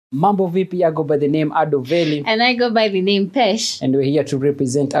Mambo vipi, I go by the name Adoveli. And I go by the name Pesh. And we're here to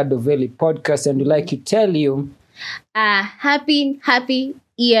represent Adoveli podcast, and we'd like to tell you happy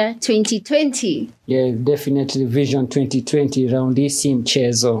year 2020. Yeah, definitely Vision 2020 round this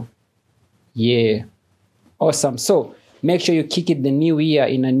mchezo. Yeah. Awesome. So make sure you kick it the new year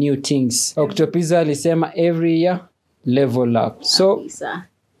in a new things. Octopiza alisema every year level up. So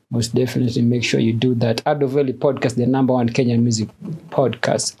most definitely make sure you do that. Adoveli podcast, the #1 Kenyan music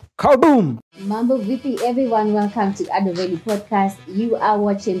podcast. Kaboom! Mambo vipi everyone, welcome to Adoveli podcast. You are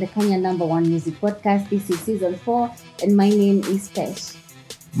watching the Kenya #1 music podcast. This is season 4 and my name is Pesh.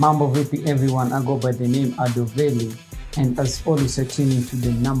 Mambo vipi everyone, I go by the name Adoveli, and as always you're tuning to the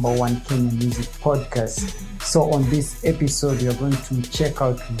 #1 Kenyan music podcast. So on this episode you're going to check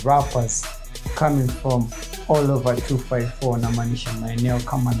out rappers coming from all over 254, na maanisha maeneo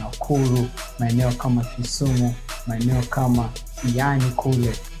kama Nakuru, maeneo kama Kisumu, maeneo kama Iani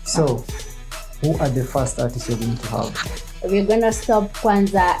kule. So who are the first artists you're going to have? We're gonna stop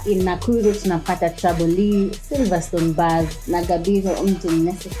kwanza in Nakuru. Tunapata Trouble Lee, Silverstone Bars na Gabiro Mtu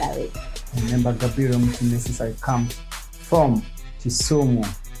Necessary. Remember Gabiro Mtu Necessary comes from Kisumu,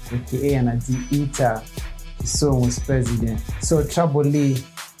 aka anajiita Kisumu's president. So Trouble Lee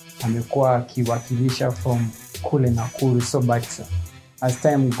amekuwa akiwakilisha from kule Nakuru, so but as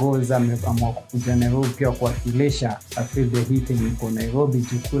time goes ameamua kuja Nairobi pia kuwakilisha. I feel the hitting iko Nairobi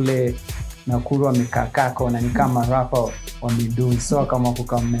kule Nakuru amekakaka na ni kama rapper wamidu, so kama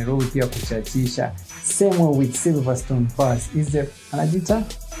kuka Nairobi pia kuchachisha. Same way with Silverstone Bars, is the anajita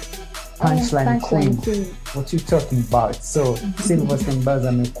punchline queen. What you talking about? So Silverstone Bars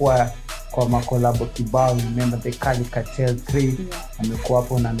amekuwa kwa makolabo kibao. Remember the Kali Cartel 3 amekuwa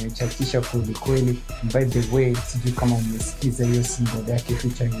hapo na amechachisha kweli. By the way, sijui kama umesikiza hiyo single yake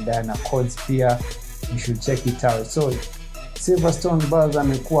featuring Diana Codes, pia you should check it out. So Silverstone Bars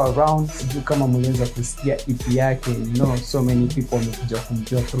amekuwa around, sijui kama mliweza kusikia EP yake. You know, so many people wamekuja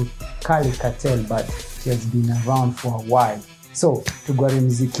kumjua through Kali Cartel, but she has been around for a while. So tugware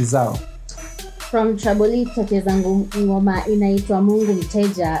muziki zao. From Trouble Lee tutacheza ngoma inaitwa Mungu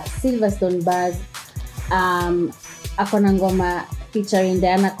Mteja. Silverstone Bars akona ngoma featuring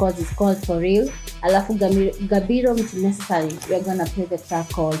Diana Codes, is called For Real. Alafu Gabiro Mtu Necessary, we're gonna play the track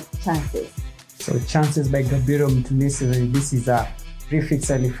called Chances. So Chances by Gabiro Mtu Necessary. This is a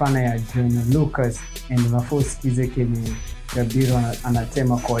prefix alifana ya Joyner Lucas, and unafusikize kile Gabiro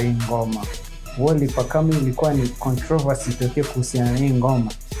anatema kwa hii ngoma. Wali pakami ilikuwa ni controversy tokea kuhusiana na hii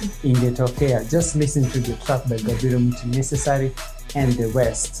ngoma ingetokea. Just listen to the track by Gabiro Mtu Necessary and the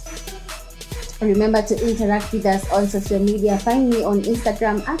rest. Remember to interact with us on social media. Find me on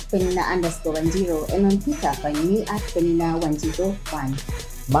Instagram @penina_10 and on Twitter find me @penina101.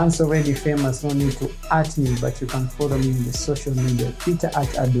 Man's already famous, no need to @ me, but you can follow me in the social media. Twitter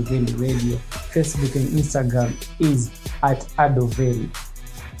 @Adoveli Radio, Facebook and Instagram is @Adoveli.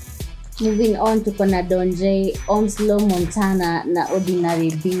 Moving on to Kona Don J, Omslow Montana na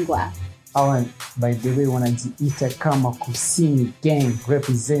Ordinary Bingwa. By the way, wanajiita kama Kusini Gang,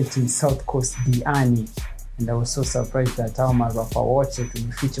 representing South Coast Diani. And I was so surprised that our rapper watcher to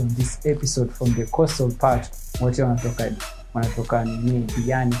be featured on this episode from the coastal part. Wote wanatoka ni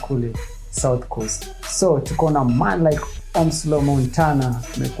Diani kule South Coast. So tuko na man like Omslow Montana,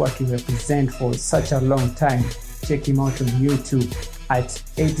 amekuwa akirepresent for such a long time. Check him out on YouTube at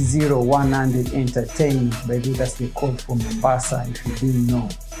 80100 Entertainment. By the way, that's the code for Mombasa if you didn't know.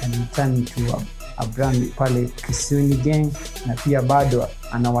 And returning to a brand pale Kusini Gang, na pia bado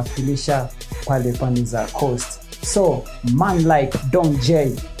anawakilisha pale pande za Coast. So man like Don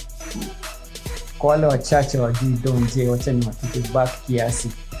J, kwa wale wachache wajui Don J, wacha ni watuke back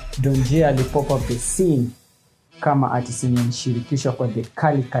kiasi. Don J alipop up the scene kama artist alishirikishwa kwa the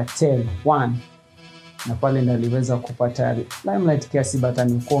Kali Cartel 1, na pale ndo aliweza kupata limelight kiasi, but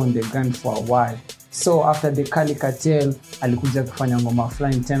amekuwa on the ground for a while. So after the Kali Cartel alikuja kufanya ngoma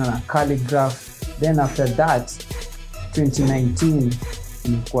fulani tena na Calligraph. Then after that 2019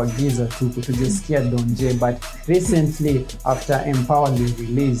 ilikuwa giza tu kutujisikia Don J, but recently after Empower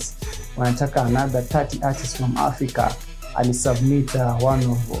release wanataka another 30 artists from Africa. Alisubmit one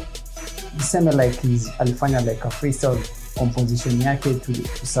of same like alifanya like a freestyle composition yake to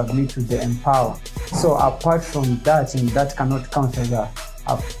submit to the Empower. So apart from that, and that cannot count as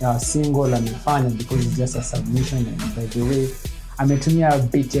a single amefanya because it's just a submission. And by the way, ametumia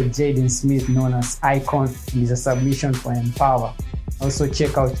beat ya Jaden Smith known as Icon, is a submission for Empower. Also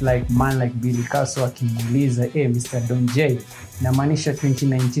check out like man like Billy Kaso akimuuliza Mr. Don J, na maanisha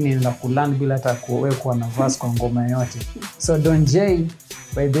 2019 inaenda kuland bila hata kuwekwa na verse kwa ngoma yote. So Don J,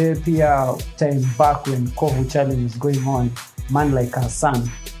 by the way, pia time back when Kovu challenge was going on, man like Hassan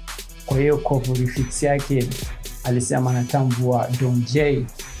Kwa hiyo corporate yake alisema anatambua Don J,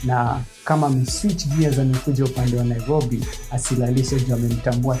 na kama switch gears amekuja upande wa Nairobi asilalishe juu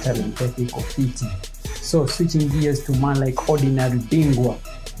amemtambua talent yake iko fiti. So switching gears to man like Ordinary Bingwa,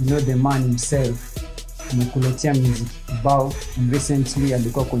 you know the man himself, amekuletea music kibao, and recently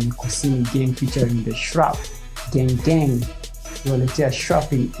alikuwa kwenye Kusini Gang featuring the Shrap Gang, waletea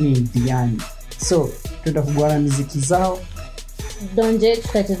Shraping in Diani. So tuenda kugwana muziki zao. Don J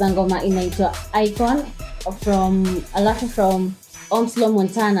tutacheza ngoma inaitwa Icon from Omslo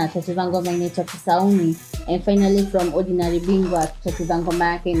Montana, tutacheza ngoma inaitwa Kisauni, and finally from Ordinary Bingwa tutacheza ngoma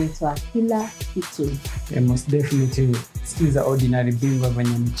yake inaitwa Kila Kitu. Yeah, most definitely sikiza Ordinary Bingwa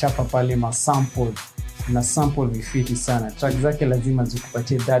venye mchapa pale masample na sample vifiti sana. Track zake lazima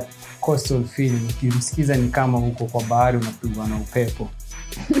zikupatie that coastal feeling. Ukimsikiza ni kama huko kwa bahari unapigwa na upepo.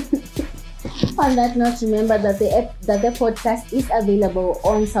 On that note, remember that the podcast is available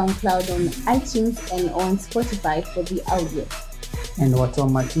on SoundCloud, on iTunes, and on Spotify for the audio. And watu wa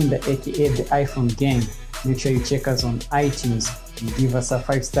Matunda aka the iPhone Gang, make sure you check us on iTunes and give us a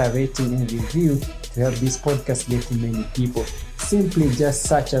 5-star rating and review to help this podcast get to many people. Simply just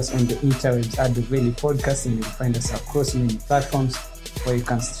search us on the interwebs at The Valley Podcast, and you'll find us across many platforms where you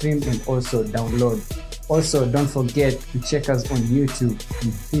can stream and also download. Also, don't forget to check us on YouTube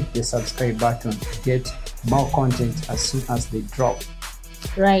and hit the subscribe button to get more content as soon as they drop.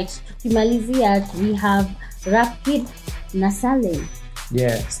 Right, tukimalizia we have Rap Kid na Salem.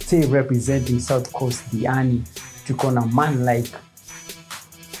 Yeah, still representing South Coast Diani. Tuko na man like,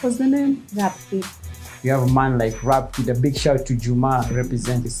 what's the name? Rap Kid. We have a man like Rap Kid. A big shout to Juma,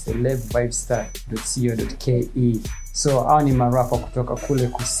 representing celebvibestar.co.ke. So hao ni marapa kutoka kule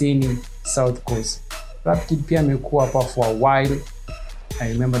Kusini South Coast. Rap Kid pia amekuwa hapa for a while. I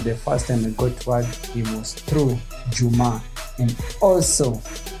remember the first time I got word he was through Juma. And also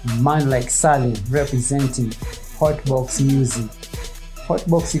man like Salim representing Hotbox Music.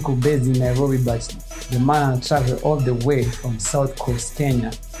 Hotbox iko based in Nairobi, but the man travel all the way from South Coast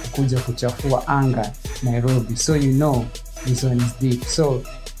Kenya kuja kuchafua anga Nairobi. So you know this one is deep. So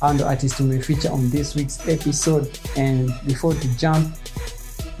and the artist we feature on this week's episode, and before to jump,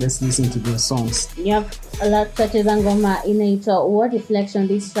 let's listen to their songs. Yep, a lot tutacheza ngoma inaitwa What Reflection.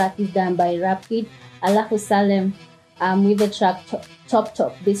 This track is done by Rap Kid. Alafu Salem with the track Top.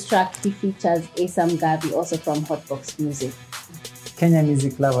 This track he features Asam Gabi, also from Hotbox Music. Kenya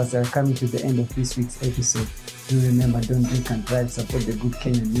music lovers are coming to the end of this week's episode. Do remember, don't drink and drive. Support the good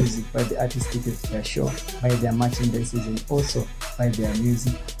Kenyan music. Buy the artist tickets to their show, buy their merchandise, and also buy their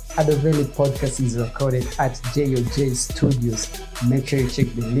music. Ado Valley Podcast is recorded at JOJ Studios. Make sure you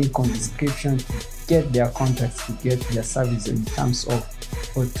check the link on the description to get their contacts, to get their service in terms of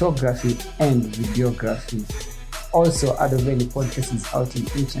photography and videography. Also, Ado Valley Podcast is out in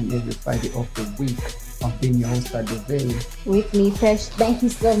each and every Friday of the week. I've been your host, Ado Valley. With me, Fresh. Thank you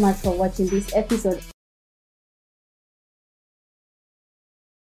so much for watching this episode.